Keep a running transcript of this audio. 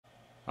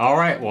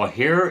Alright, well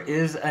here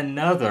is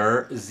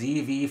another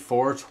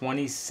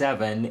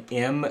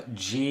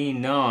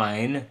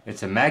ZV427MG9.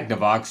 It's a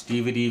Magnavox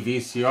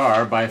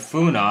DVD-Vcr by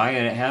Funai,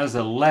 and it has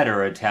a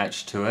letter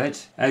attached to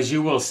it. As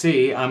you will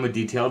see, I'm a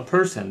detailed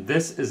person.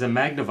 This is a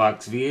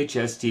Magnavox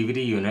V.H.S.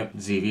 DVD unit,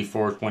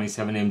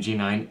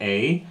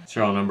 ZV427MG9-A,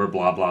 serial number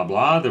blah blah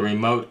blah. The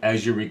remote,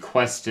 as you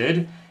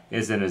requested,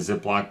 is in a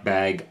Ziploc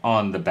bag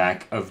on the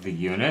back of the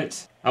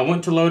unit. I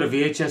went to load a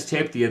VHS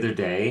tape the other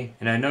day,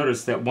 and I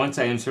noticed that once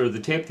I inserted the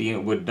tape, the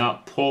unit would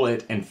not pull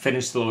it and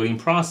finish the loading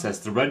process.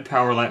 The red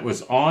power light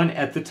was on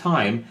at the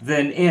time,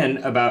 then in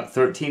about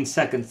 13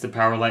 seconds the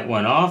power light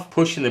went off.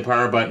 Pushing the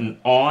power button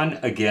on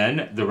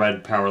again, the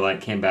red power light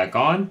came back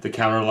on, the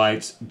counter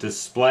lights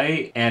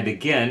display, and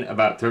again,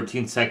 about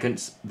 13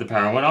 seconds, the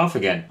power went off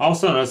again.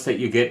 Also notice that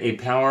you get a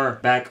power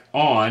back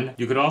on.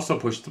 You could also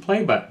push the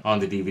play button on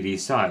the DVD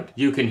side.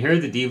 You can hear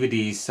the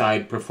DVD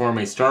side perform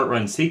a start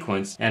run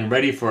sequence and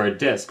ready for a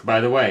disc. By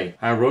the way,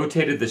 I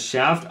rotated the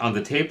shaft on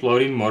the tape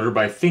loading motor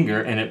by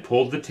finger and it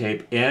pulled the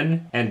tape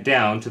in and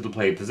down to the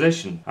play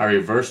position. I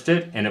reversed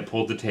it and it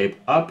pulled the tape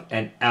up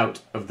and out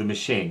of the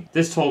machine.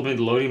 This told me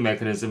the loading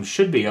mechanism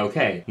should be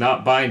okay,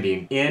 not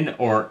binding in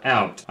or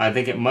out. I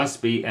think it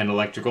must be an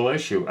electrical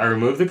issue. I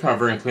removed the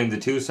cover and cleaned the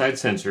two side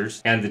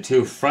sensors and the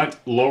two front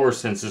lower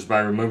sensors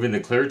by removing the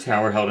clear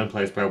tower held in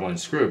place by one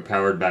screw.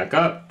 Powered back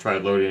up,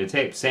 tried loading a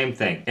tape, same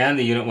thing. And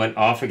the unit went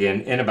off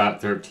again in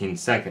about 13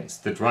 seconds.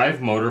 The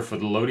drive motor for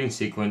the loading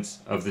sequence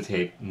of the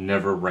tape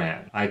never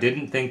ran. I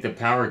didn't think the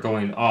power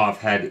going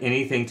off had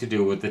anything to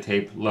do with the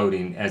tape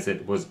loading, as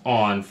it was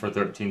on for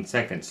 13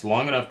 seconds,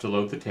 long enough to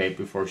load the tape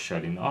before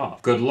shutting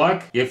off. Good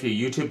luck. If you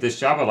YouTube this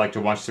job, I'd like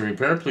to watch the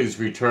repair. Please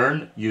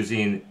return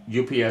using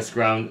UPS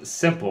ground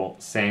simple,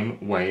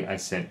 same way I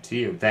sent to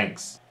you.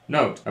 Thanks.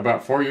 Note,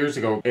 about 4 years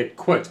ago, it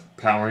quit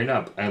powering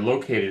up. I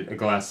located a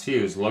glass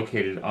fuse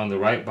located on the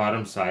right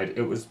bottom side.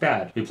 It was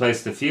bad.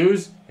 Replaced the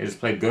fuse. It has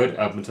played good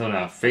up until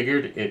now.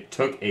 Figured it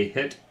took a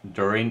hit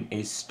during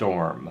a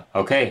storm.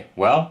 Okay,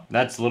 well,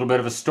 that's a little bit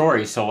of a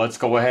story, so let's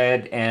go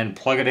ahead and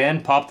plug it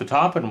in, pop the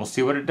top, and we'll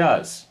see what it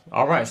does.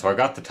 Alright, so I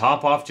got the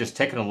top off, just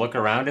taking a look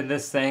around in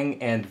this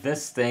thing, and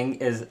this thing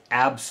is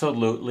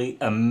absolutely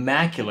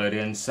immaculate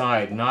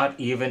inside. Not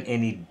even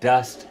any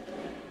dust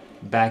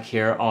back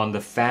here on the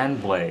fan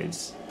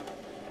blades.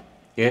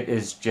 It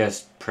is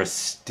just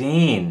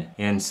pristine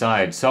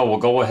inside. So we'll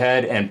go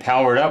ahead and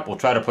power it up. We'll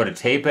try to put a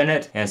tape in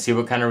it and see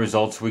what kind of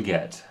results we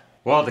get.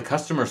 Well, the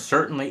customer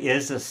certainly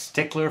is a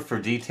stickler for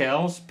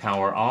details.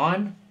 Power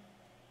on.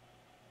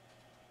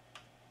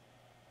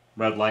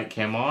 Red light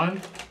came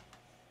on.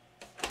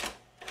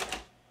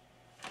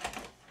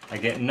 I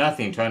get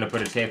nothing trying to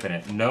put a tape in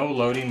it. No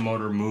loading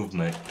motor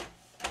movement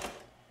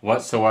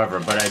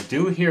whatsoever, but I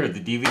do hear the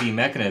DVD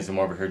mechanism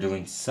over here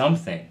doing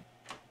something.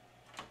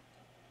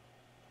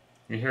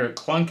 You hear it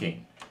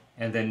clunking,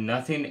 and then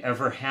nothing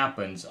ever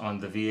happens on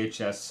the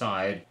VHS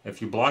side.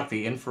 If you block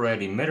the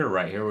infrared emitter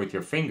right here with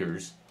your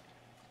fingers,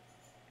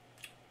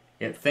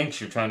 it thinks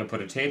you're trying to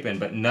put a tape in,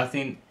 but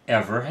nothing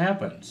ever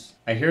happens.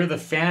 I hear the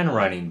fan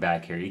running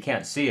back here. You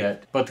can't see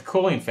it, but the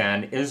cooling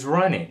fan is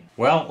running.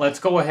 Well, let's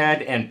go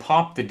ahead and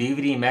pop the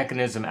DVD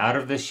mechanism out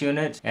of this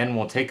unit, and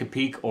we'll take a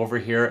peek over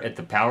here at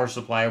the power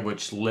supply,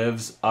 which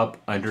lives up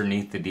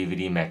underneath the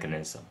DVD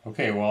mechanism.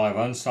 Okay, well, I've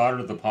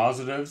unsoldered the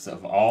positives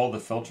of all the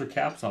filter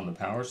caps on the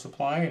power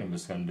supply, and I'm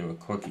just going to do a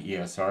quick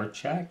ESR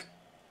check.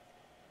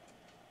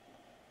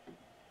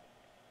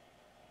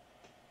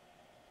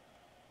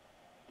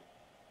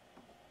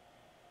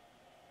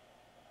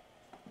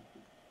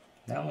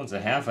 That one's a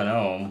 1/2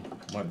 ohm.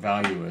 What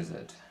value is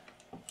it?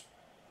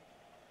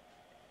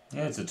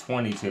 Yeah, it's a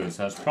 22,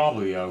 so that's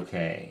probably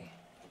okay.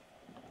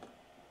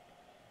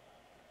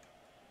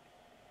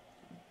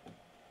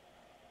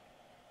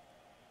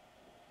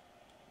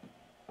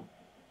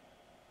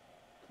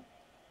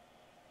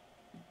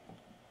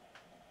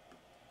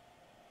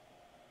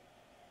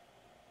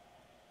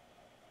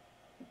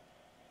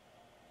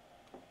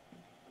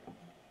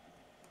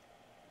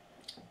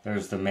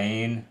 There's the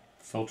main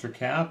filter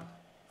cap.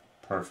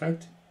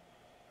 Perfect.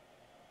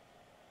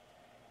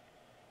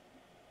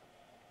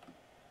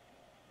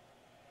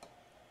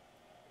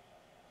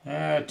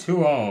 Uh, 2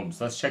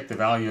 ohms. Let's check the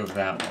value of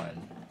that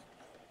one.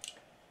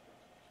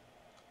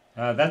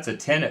 That's a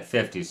 10 at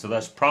 50, so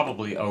that's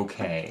probably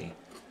okay.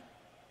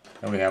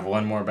 And we have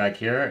one more back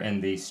here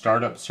in the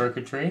startup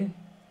circuitry.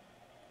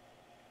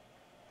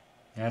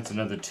 That's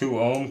another 2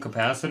 ohm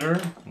capacitor.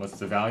 What's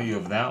the value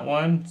of that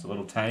one? It's a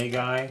little tiny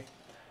guy.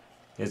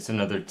 It's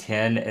another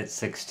 10 at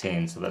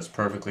 16, so that's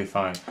perfectly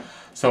fine.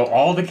 So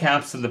all the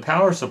caps in the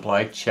power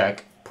supply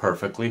check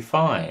perfectly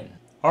fine.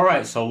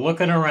 Alright, so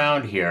looking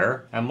around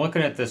here, I'm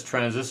looking at this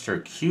transistor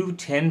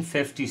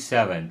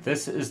Q1057.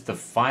 This is the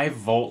 5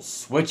 volt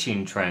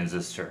switching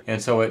transistor.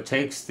 And so it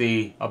takes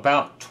the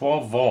about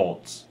 12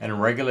 volts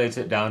and regulates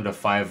it down to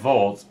 5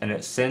 volts, and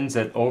it sends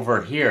it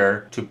over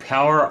here to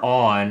power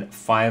on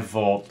 5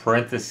 volt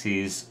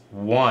parentheses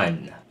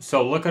 1.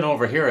 So looking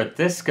over here at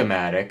this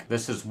schematic,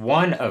 this is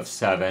 1 of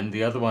 7,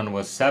 the other one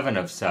was 7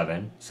 of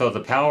 7. So the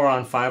power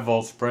on 5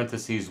 volts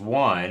parentheses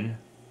 1,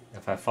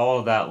 if I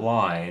follow that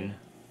line,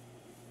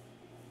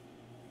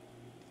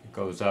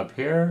 goes up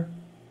here,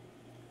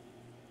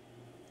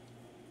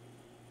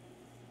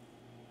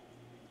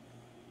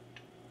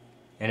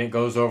 and it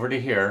goes over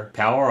to here,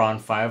 power on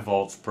 5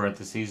 volts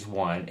parentheses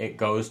 1, it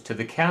goes to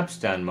the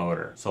capstan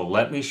motor. So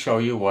let me show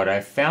you what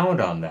I found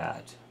on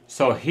that.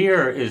 So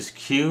here is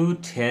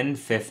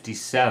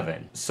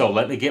Q1057. So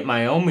let me get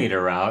my ohm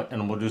meter out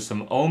and we'll do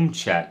some ohm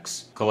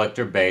checks,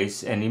 collector,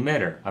 base, and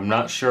emitter. I'm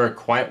not sure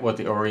quite what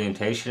the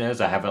orientation is,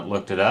 I haven't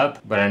looked it up,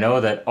 but I know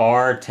that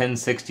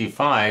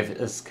R1065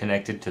 is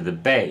connected to the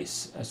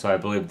base. So I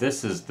believe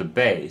this is the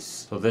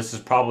base. So this is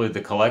probably the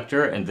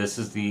collector and this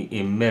is the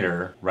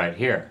emitter right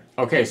here.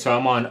 Okay, so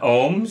I'm on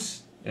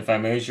ohms. If I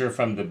measure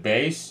from the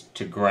base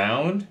to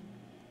ground,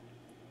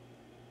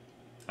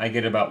 I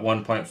get about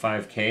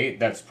 1.5K.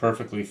 That's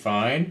perfectly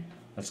fine.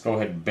 Let's go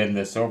ahead and bend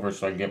this over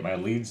so I can get my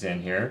leads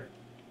in here.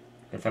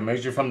 If I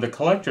measure from the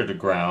collector to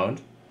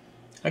ground,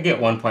 I get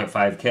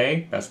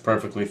 1.5K. That's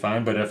perfectly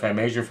fine. But if I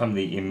measure from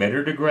the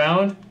emitter to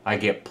ground, I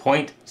get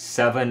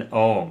 0.7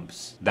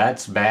 ohms.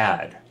 That's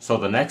bad. So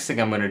the next thing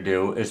I'm going to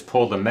do is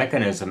pull the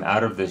mechanism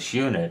out of this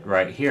unit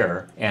right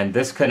here. And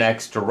this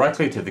connects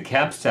directly to the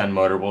capstan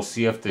motor. We'll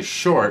see if the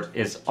short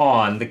is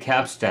on the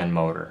capstan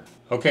motor.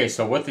 Okay,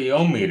 so with the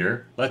ohm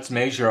meter, let's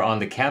measure on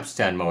the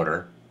capstan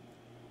motor.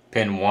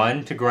 Pin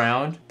 1 to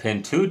ground,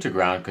 pin 2 to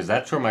ground, because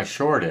that's where my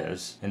short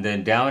is. And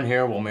then down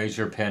here we'll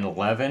measure pin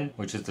 11,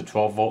 which is the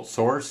 12 volt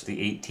source,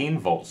 the 18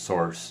 volt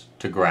source,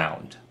 to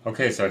ground.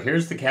 Okay, so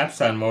here's the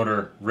capstan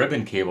motor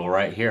ribbon cable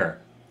right here.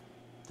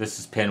 This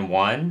is pin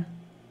 1.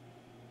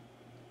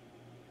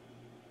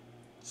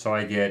 So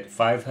I get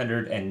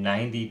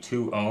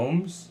 592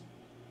 ohms.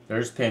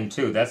 There's pin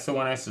 2. That's the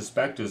one I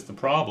suspect is the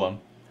problem.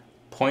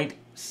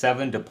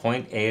 0.7 to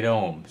 0.8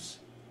 ohms.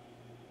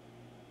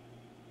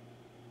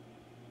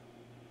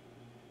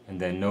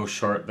 And then no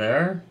short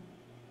there.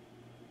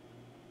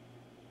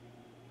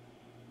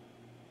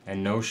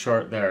 And no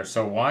short there.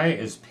 So why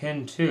is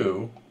pin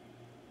 2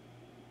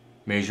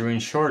 measuring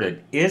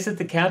shorted? Is it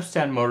the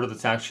capstan motor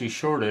that's actually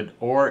shorted,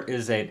 or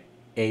is it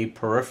a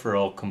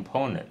peripheral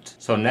component?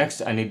 So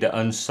next I need to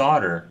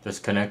unsolder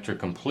this connector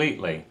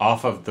completely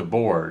off of the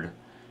board.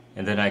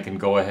 And then I can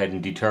go ahead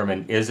and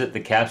determine, is it the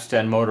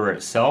capstan motor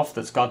itself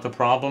that's got the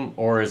problem,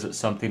 or is it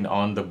something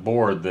on the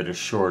board that is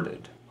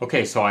shorted?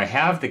 Okay, so I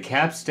have the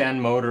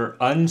capstan motor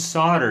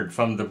unsoldered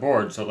from the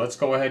board, so let's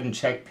go ahead and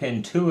check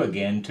pin 2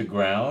 again to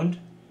ground.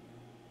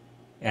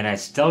 And I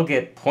still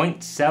get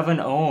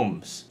 0.7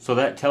 ohms. So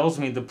that tells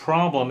me the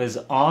problem is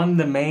on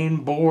the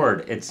main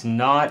board. It's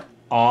not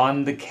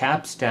on the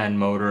capstan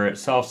motor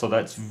itself, so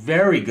that's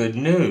very good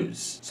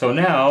news. So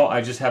now I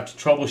just have to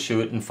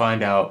troubleshoot and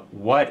find out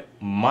what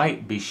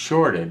might be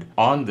shorted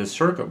on the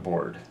circuit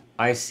board.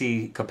 I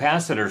see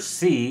capacitor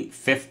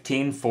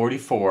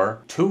C1544,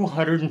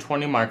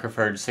 220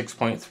 microfarad,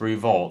 6.3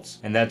 volts,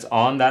 and that's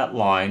on that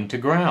line to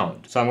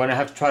ground. So I'm going to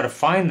have to try to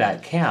find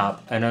that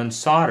cap and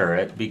unsolder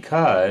it,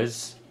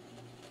 because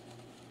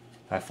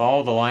if I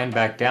follow the line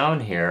back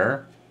down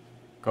here,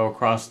 go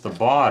across the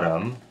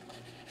bottom,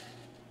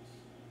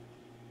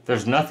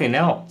 there's nothing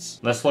else.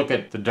 Let's look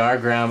at the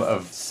diagram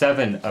of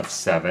 7 of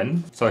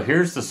 7. So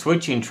here's the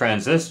switching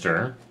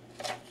transistor.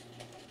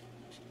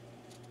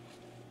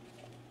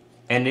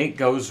 And it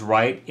goes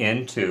right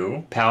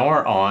into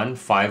power on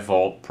 5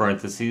 volt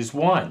parentheses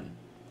 1.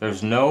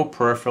 There's no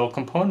peripheral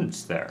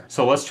components there.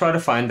 So let's try to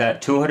find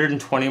that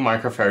 220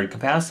 microfarad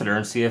capacitor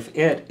and see if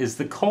it is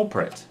the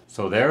culprit.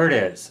 So there it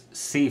is,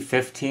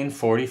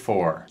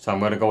 C1544. So I'm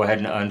going to go ahead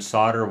and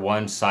unsolder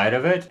one side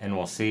of it, and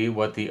we'll see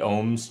what the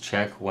ohms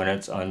check when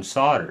it's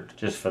unsoldered.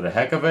 Just for the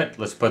heck of it,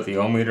 let's put the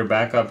ohm meter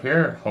back up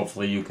here.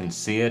 Hopefully you can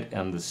see it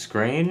on the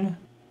screen.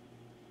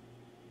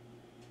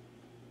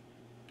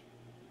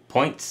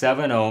 0.7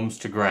 ohms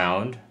to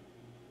ground,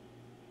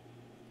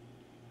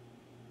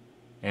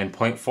 and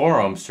 0.4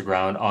 ohms to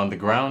ground on the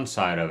ground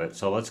side of it.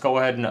 So let's go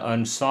ahead and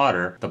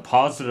unsolder the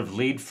positive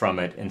lead from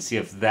it and see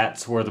if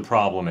that's where the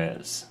problem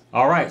is.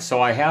 Alright,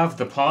 so I have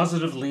the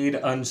positive lead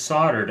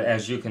unsoldered,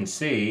 as you can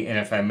see, and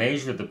if I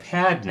measure the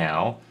pad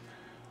now,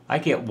 I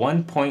get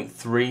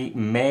 1.3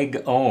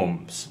 meg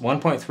ohms,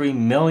 1.3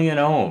 million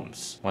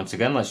ohms. Once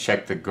again, let's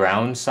check the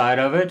ground side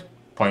of it,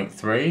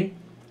 0.3.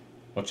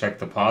 We'll check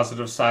the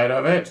positive side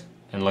of it,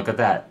 and look at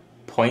that,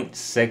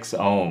 0.6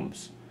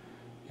 ohms.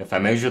 If I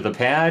measure the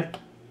pad,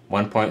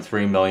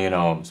 1.3 million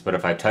ohms. But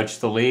if I touch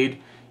the lead,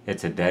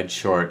 it's a dead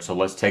short. So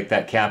let's take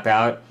that cap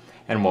out,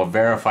 and we'll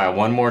verify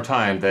one more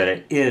time that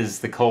it is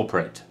the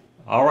culprit.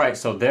 Alright,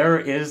 so there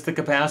is the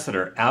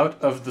capacitor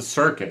out of the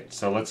circuit.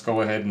 So let's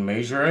go ahead and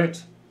measure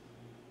it.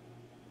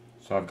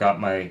 So I've got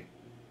my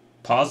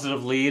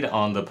positive lead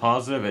on the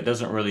positive, it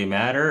doesn't really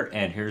matter,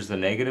 and here's the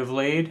negative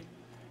lead,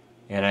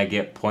 and I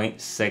get 0.6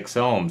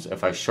 ohms.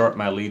 If I short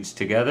my leads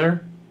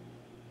together,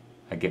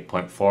 I get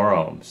 0.4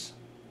 ohms.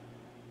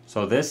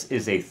 So this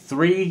is a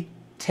 2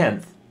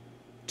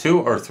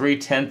 or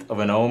 3/10 of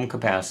an ohm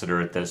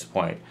capacitor at this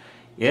point.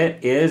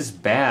 It is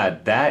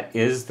bad. That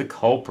is the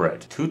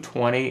culprit.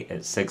 220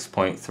 at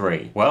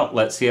 6.3. Well,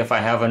 let's see if I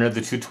have under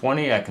the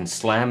 220. I can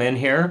slam in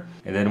here,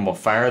 and then we'll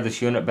fire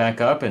this unit back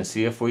up and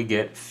see if we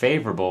get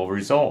favorable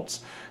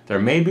results. There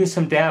may be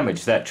some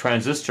damage. That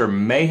transistor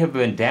may have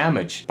been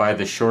damaged by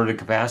the shorted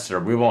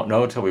capacitor. We won't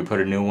know until we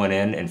put a new one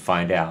in and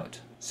find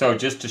out. So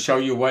just to show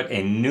you what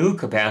a new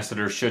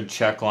capacitor should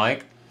check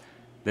like,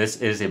 this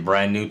is a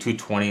brand new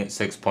 220 at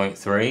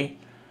 6.3.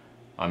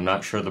 I'm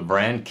not sure the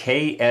brand.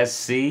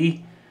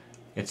 KSC.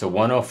 It's a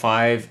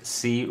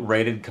 105C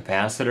rated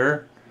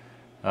capacitor.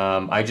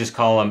 I just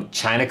call them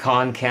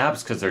Chinacon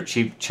caps because they're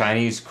cheap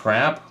Chinese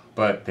crap,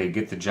 but they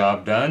get the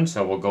job done.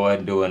 So we'll go ahead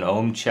and do an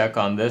ohm check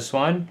on this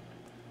one.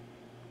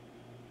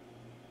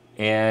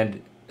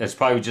 And it's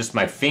probably just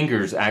my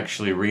fingers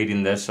actually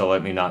reading this, so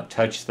let me not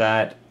touch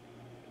that.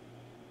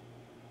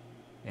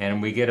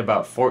 And we get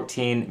about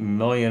 14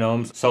 million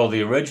ohms. So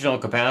the original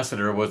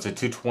capacitor was a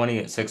 220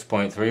 at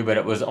 6.3, but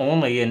it was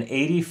only an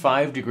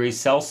 85 degrees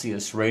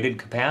Celsius rated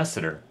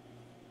capacitor.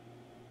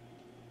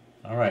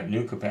 All right,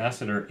 new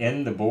capacitor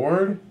in the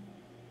board.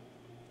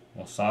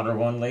 We'll solder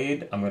one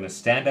lead. I'm going to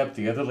stand up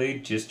the other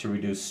lead just to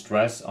reduce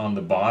stress on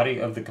the body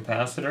of the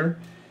capacitor.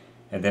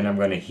 And then I'm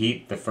going to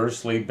heat the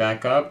first lead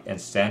back up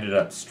and stand it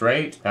up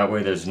straight. That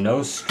way there's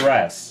no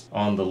stress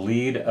on the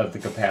lead of the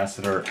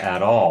capacitor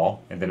at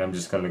all. And then I'm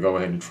just going to go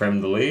ahead and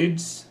trim the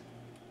leads.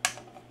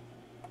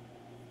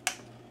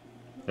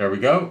 There we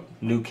go.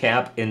 New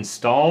cap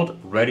installed,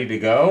 ready to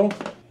go.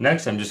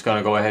 Next, I'm just going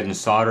to go ahead and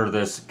solder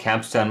this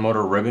capstan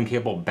motor ribbon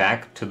cable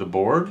back to the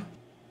board.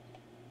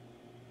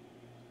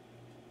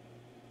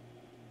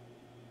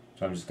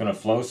 So I'm just going to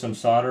flow some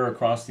solder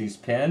across these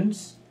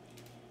pins,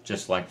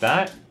 just like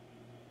that.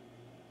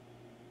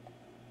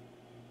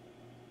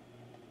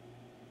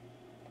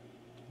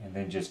 And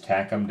then just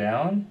tack them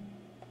down.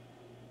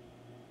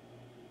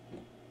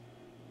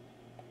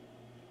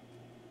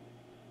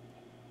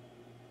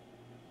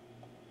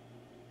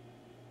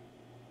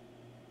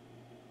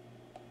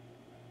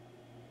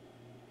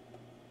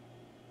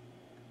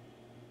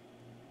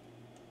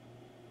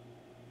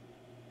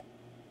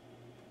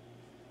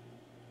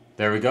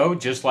 There we go,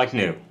 just like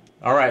new.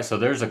 Alright, so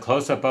there's a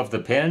close-up of the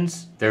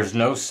pins. There's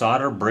no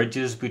solder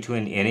bridges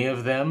between any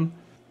of them.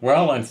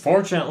 Well,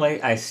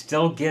 unfortunately, I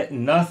still get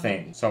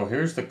nothing. So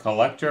here's the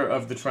collector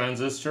of the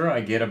transistor. I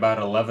get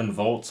about 11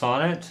 volts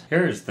on it.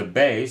 Here's the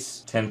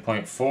base,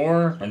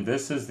 10.4, and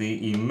this is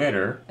the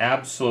emitter,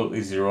 absolutely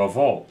 0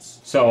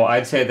 volts. So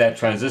I'd say that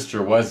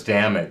transistor was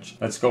damaged.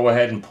 Let's go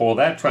ahead and pull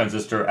that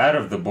transistor out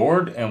of the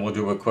board, and we'll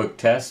do a quick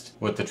test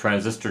with the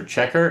transistor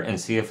checker and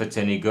see if it's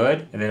any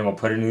good. And then we'll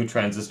put a new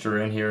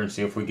transistor in here and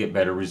see if we get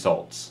better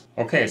results.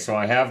 Okay, so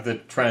I have the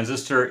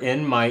transistor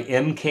in my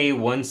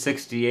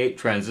MK168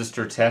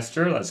 transistor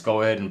tester. Let's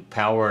go ahead and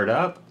power it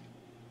up.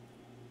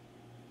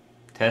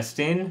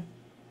 Testing.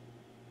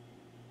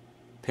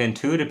 Pin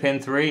 2 to pin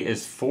 3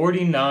 is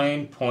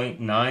 49.9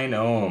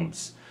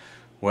 ohms.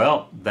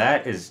 Well,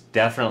 that is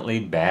definitely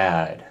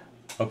bad.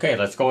 Okay,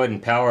 let's go ahead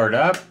and power it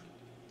up.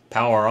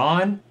 Power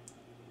on.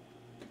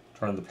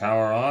 Turn the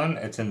power on.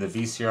 It's in the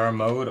VCR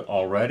mode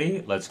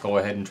already. Let's go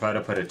ahead and try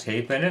to put a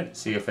tape in it.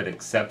 See if it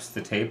accepts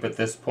the tape at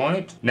this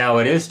point. Now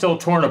it is still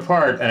torn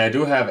apart, and I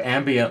do have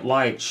ambient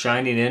light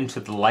shining into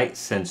the light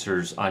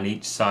sensors on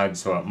each side,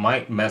 so it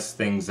might mess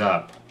things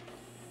up.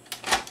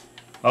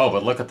 Oh,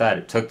 but look at that.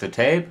 It took the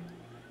tape.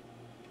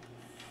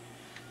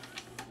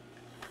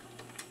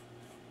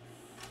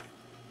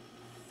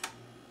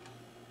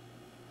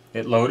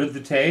 It loaded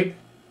the tape.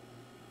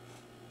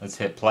 Let's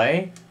hit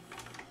play.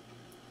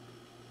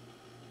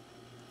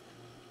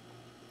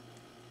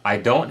 I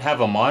don't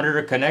have a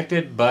monitor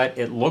connected, but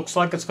it looks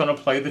like it's going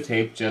to play the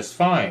tape just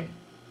fine.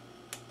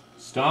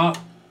 Stop.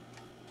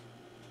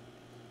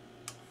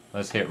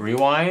 Let's hit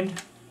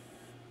rewind.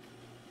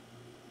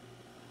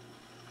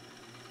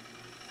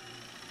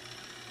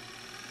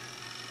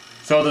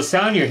 So the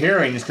sound you're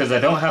hearing is because I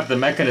don't have the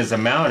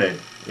mechanism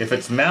mounted. If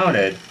it's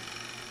mounted,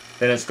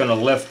 then it's going to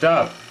lift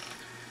up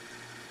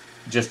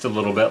just a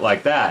little bit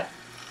like that,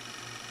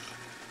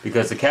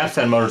 because the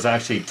capstan motor is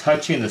actually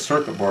touching the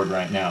circuit board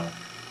right now.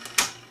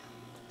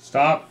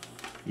 Stop,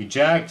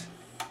 eject.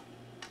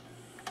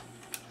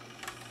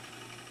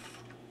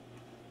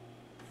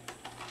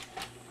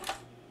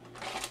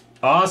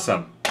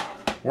 Awesome.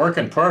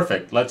 Working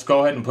perfect. Let's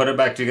go ahead and put it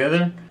back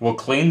together. We'll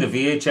clean the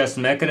V.H.S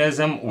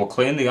mechanism, we'll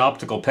clean the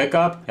optical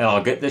pickup, and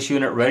I'll get this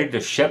unit ready to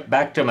ship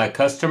back to my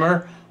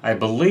customer, I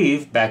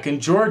believe back in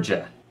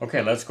Georgia.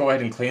 Okay, let's go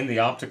ahead and clean the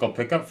optical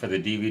pickup for the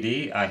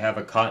DVD. I have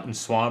a cotton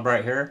swab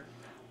right here,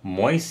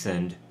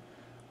 moistened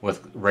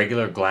with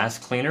regular glass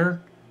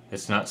cleaner.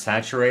 It's not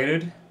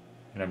saturated.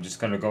 And I'm just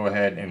going to go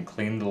ahead and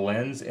clean the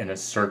lens in a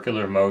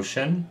circular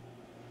motion.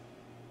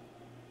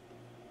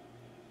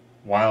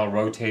 while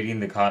rotating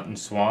the cotton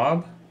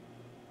swab.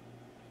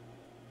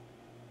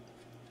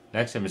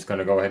 Next, I'm just going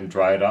to go ahead and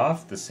dry it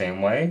off the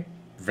same way.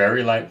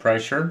 Very light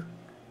pressure,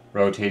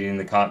 rotating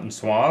the cotton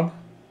swab.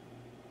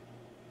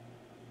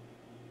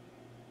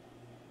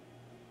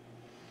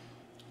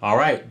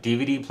 Alright,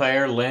 DVD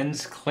player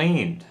lens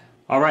cleaned.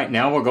 Alright,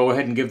 now we'll go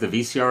ahead and give the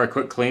VCR a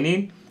quick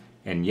cleaning.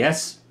 And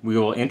yes, we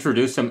will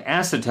introduce some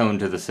acetone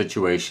to the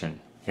situation.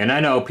 And I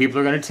know people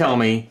are going to tell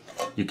me,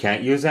 you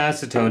can't use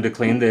acetone to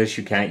clean this,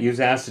 you can't use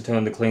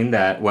acetone to clean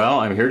that. Well,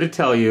 I'm here to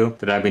tell you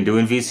that I've been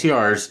doing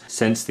VCRs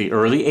since the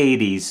early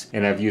 80s,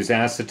 and I've used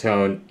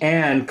acetone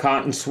and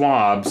cotton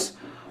swabs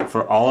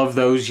for all of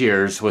those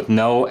years with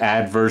no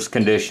adverse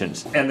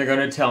conditions. And they're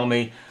going to tell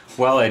me,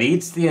 well, it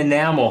eats the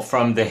enamel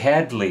from the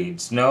head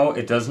leads. No,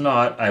 it does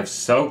not. I've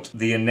soaked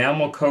the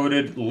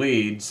enamel-coated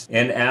leads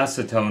in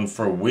acetone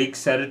for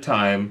weeks at a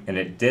time, and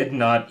it did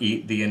not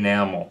eat the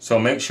enamel. So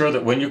make sure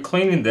that when you're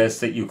cleaning this,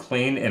 that you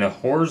clean in a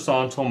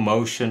horizontal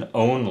motion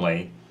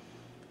only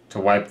to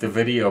wipe the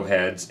video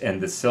heads and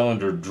the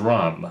cylinder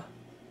drum.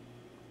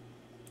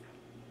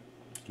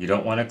 You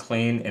don't want to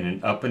clean in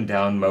an up and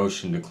down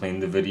motion to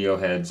clean the video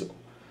heads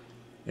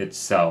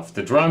itself.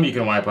 The drum you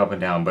can wipe up and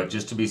down, but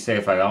just to be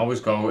safe, I always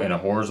go in a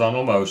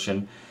horizontal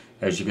motion.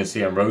 As you can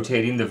see, I'm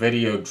rotating the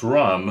video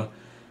drum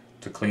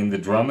to clean the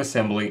drum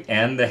assembly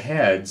and the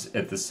heads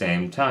at the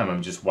same time.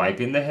 I'm just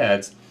wiping the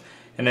heads,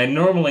 and I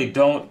normally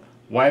don't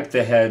wipe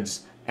the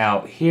heads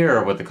out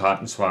here with the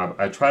cotton swab.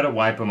 I try to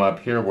wipe them up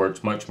here where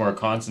it's much more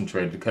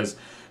concentrated, because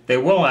they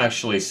will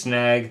actually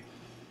snag.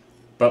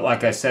 But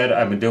like I said,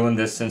 I've been doing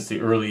this since the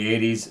early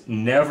 80s.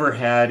 Never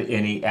had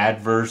any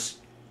adverse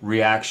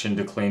reaction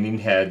to cleaning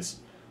heads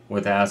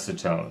with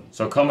acetone.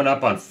 So coming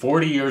up on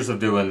 40 years of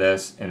doing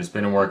this, and it's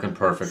been working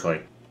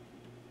perfectly.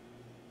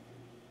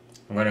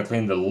 I'm going to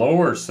clean the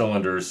lower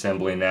cylinder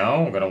assembly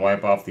now. I'm going to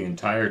wipe off the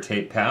entire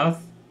tape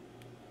path.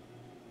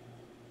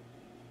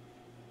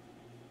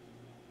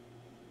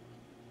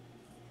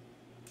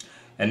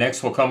 And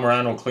next we'll come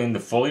around and we'll clean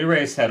the full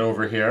erase head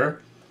over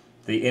here,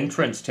 the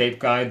entrance tape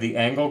guide, the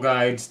angle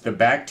guides, the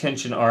back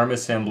tension arm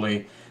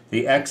assembly,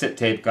 the exit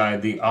tape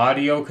guide, the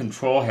audio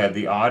control head.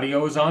 The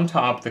audio is on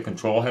top, the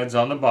control head's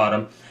on the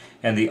bottom,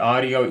 and the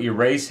audio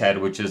erase head,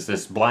 which is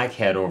this black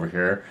head over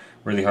here.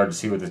 Really hard to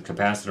see with the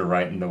capacitor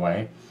right in the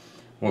way.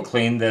 We'll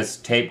clean this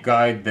tape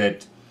guide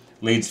that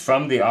leads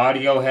from the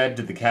audio head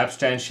to the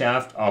capstan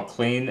shaft. I'll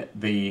clean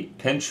the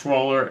pinch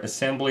roller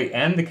assembly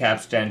and the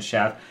capstan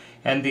shaft,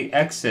 and the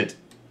exit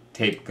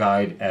tape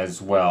guide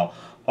as well.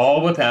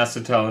 All with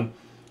acetone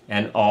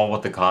and all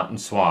with the cotton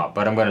swab.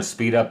 But I'm going to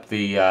speed up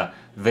the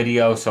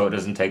video so it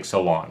doesn't take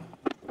so long.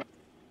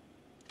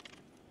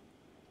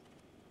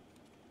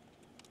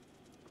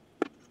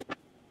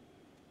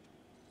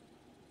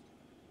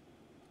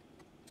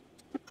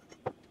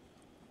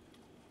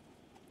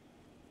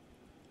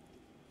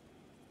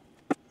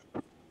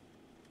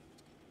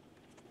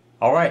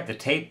 Alright, the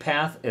tape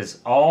path is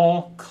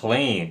all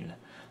clean.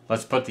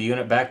 Let's put the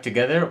unit back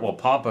together. We'll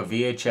pop a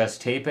VHS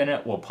tape in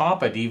it. We'll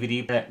pop a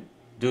DVD in it,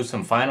 do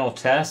some final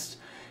tests,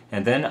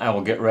 and then I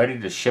will get ready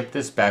to ship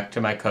this back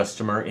to my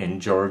customer in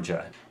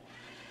Georgia.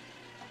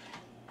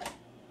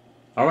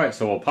 Alright,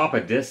 so we'll pop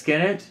a disc in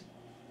it.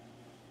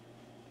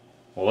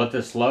 We'll let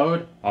this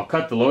load. I'll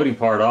cut the loading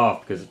part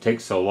off because it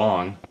takes so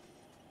long.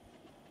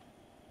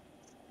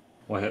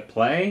 We'll hit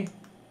play.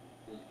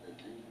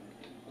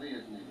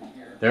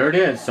 There it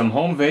is, some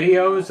home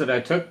videos that I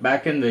took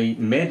back in the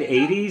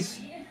mid-80s.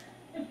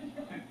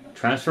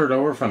 Transferred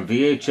over from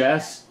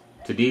VHS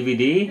to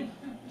DVD.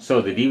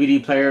 So the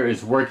DVD player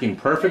is working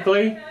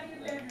perfectly.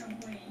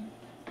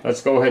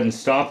 Let's go ahead and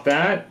stop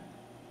that.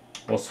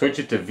 We'll switch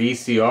it to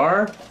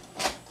VCR.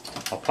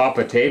 I'll pop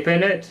a tape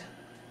in it.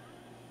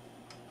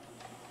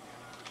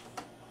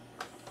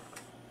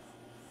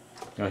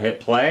 I'll hit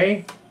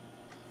play.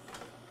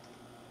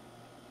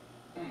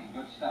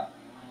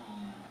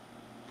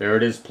 There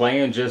it is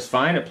playing just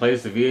fine. It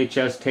plays the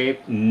VHS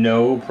tape,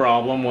 no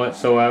problem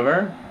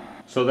whatsoever.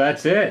 So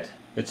that's it.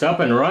 It's up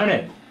and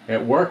running.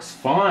 It works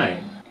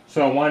fine.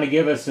 So I want to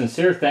give a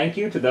sincere thank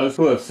you to those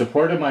who have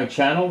supported my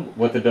channel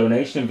with a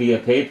donation via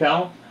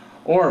PayPal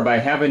or by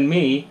having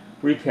me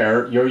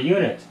repair your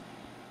unit.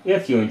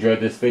 If you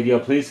enjoyed this video,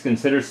 please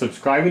consider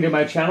subscribing to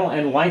my channel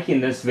and liking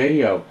this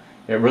video.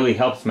 It really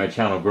helps my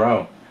channel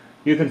grow.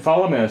 You can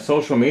follow me on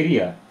social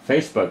media,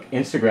 Facebook,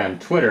 Instagram,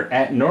 Twitter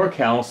at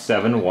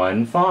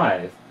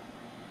NorCal715.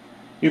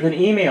 You can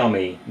email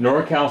me,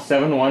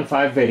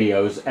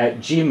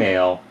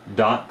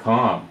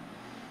 norcal715videos@gmail.com.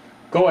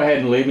 Go ahead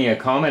and leave me a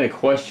comment, a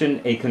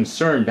question, a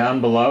concern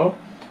down below.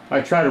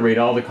 I try to read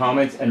all the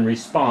comments and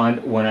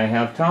respond when I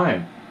have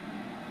time.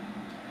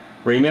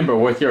 Remember,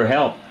 with your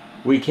help,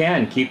 we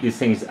can keep these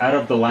things out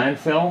of the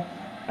landfill,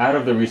 out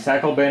of the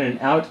recycle bin, and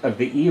out of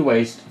the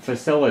e-waste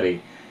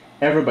facility.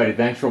 Everybody,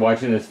 thanks for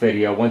watching this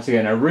video. Once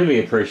again, I really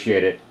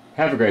appreciate it.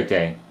 Have a great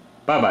day.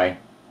 Bye-bye.